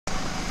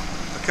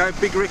Okay,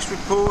 Big Rick's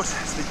report.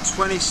 It's the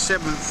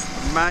 27th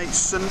of May,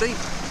 Sunday,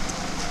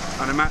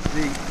 and I'm at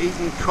the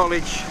Eton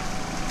College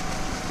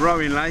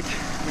rowing lake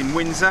in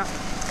Windsor,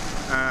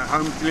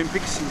 home of the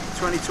Olympics in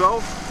 2012.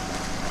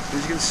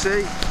 As you can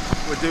see,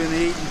 we're doing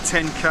the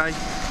Eton 10k.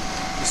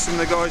 There's some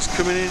of the guys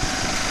coming in.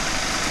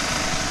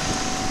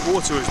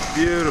 Water was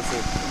beautiful,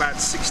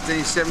 about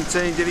 16,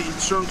 17, did it in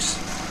trunks.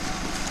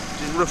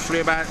 Which is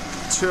roughly about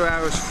 2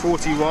 hours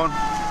 41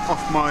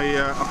 off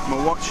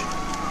my watch.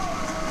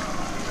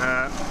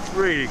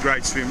 Really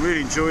great swim,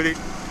 really enjoyed it,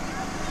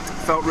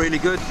 felt really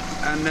good,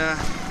 and I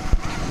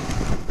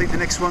think the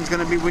next one's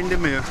going to be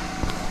Windermere.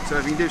 So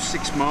if you can do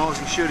 6 miles,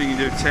 you should, you can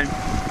do 10.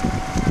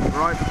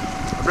 Right,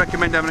 I'd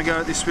recommend having a go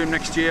at this swim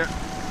next year,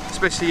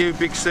 especially you,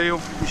 Big Seal.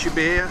 You should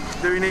be here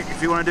doing it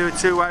if you want to do a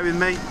 2-way with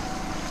me.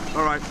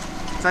 Alright,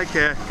 take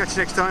care, catch you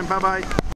next time, bye bye.